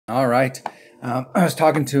All right. I was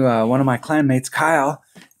talking to one of my clanmates, Kyle,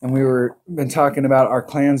 and we were been talking about our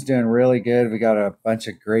clan's doing really good. We got a bunch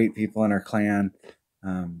of great people in our clan,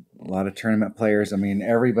 a lot of tournament players. I mean,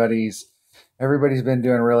 everybody's been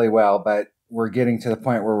doing really well, but we're getting to the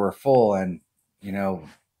point where we're full, and you know,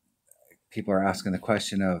 people are asking the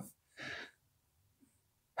question of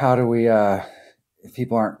how do we, if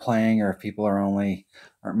people aren't playing, or if people aren't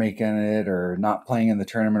making it, or not playing in the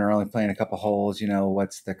tournament, or only playing a couple holes.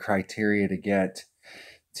 What's the criteria to get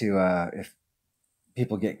to if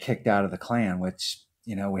people get kicked out of the clan? Which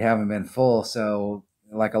we haven't been full, so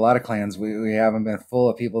like a lot of clans, we haven't been full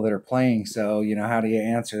of people that are playing. So how do you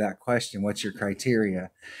answer that question? What's your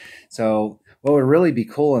criteria? So what would really be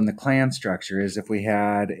cool in the clan structure is if we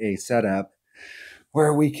had a setup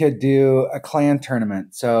where we could do a clan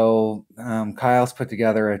tournament. So Kyle's put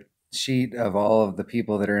together a sheet of all of the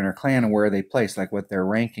people that are in our clan and where they placed, like what their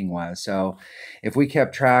ranking was. So if we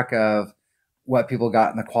kept track of what people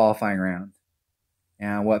got in the qualifying round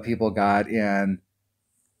and what people got in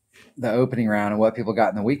the opening round and what people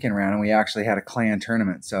got in the weekend round, and we actually had a clan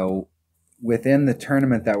tournament. So within the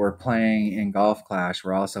tournament that we're playing in Golf Clash,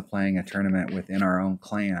 we're also playing a tournament within our own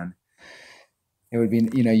clan. It would be,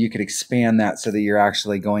 you could expand that so that you're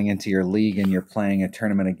actually going into your league and you're playing a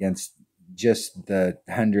tournament against just the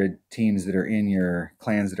 100 teams that are in your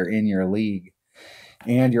clans that are in your league.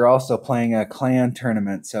 And you're also playing a clan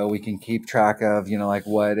tournament, so we can keep track of, like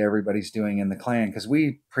what everybody's doing in the clan, because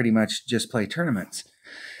we pretty much just play tournaments.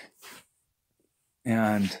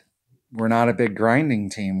 And we're not a big grinding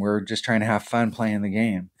team. We're just trying to have fun playing the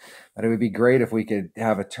game. But it would be great if we could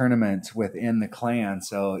have a tournament within the clan.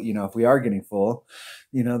 So, if we are getting full,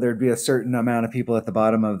 there'd be a certain amount of people at the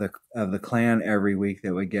bottom of the clan every week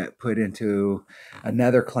that would get put into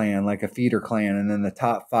another clan, like a feeder clan, and then the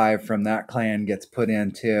top 5 from that clan gets put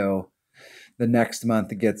into the next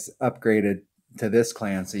month. It gets upgraded to this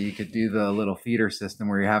clan. So you could do the little feeder system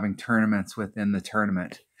where you're having tournaments within the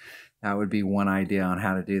tournament. That would be one idea on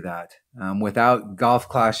how to do that without Golf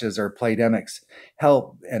Clashes or Playdemic's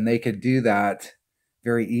help, and they could do that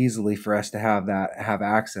very easily for us to have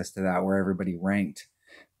access to that where everybody ranked.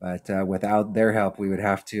 But without their help, we would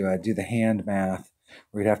have to do the hand math.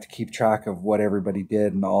 We'd have to keep track of what everybody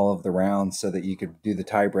did in all of the rounds so that you could do the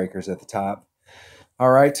tiebreakers at the top. All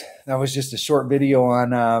right, that was just a short video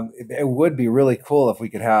on. It would be really cool if we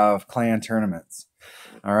could have clan tournaments.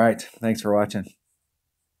 All right, thanks for watching.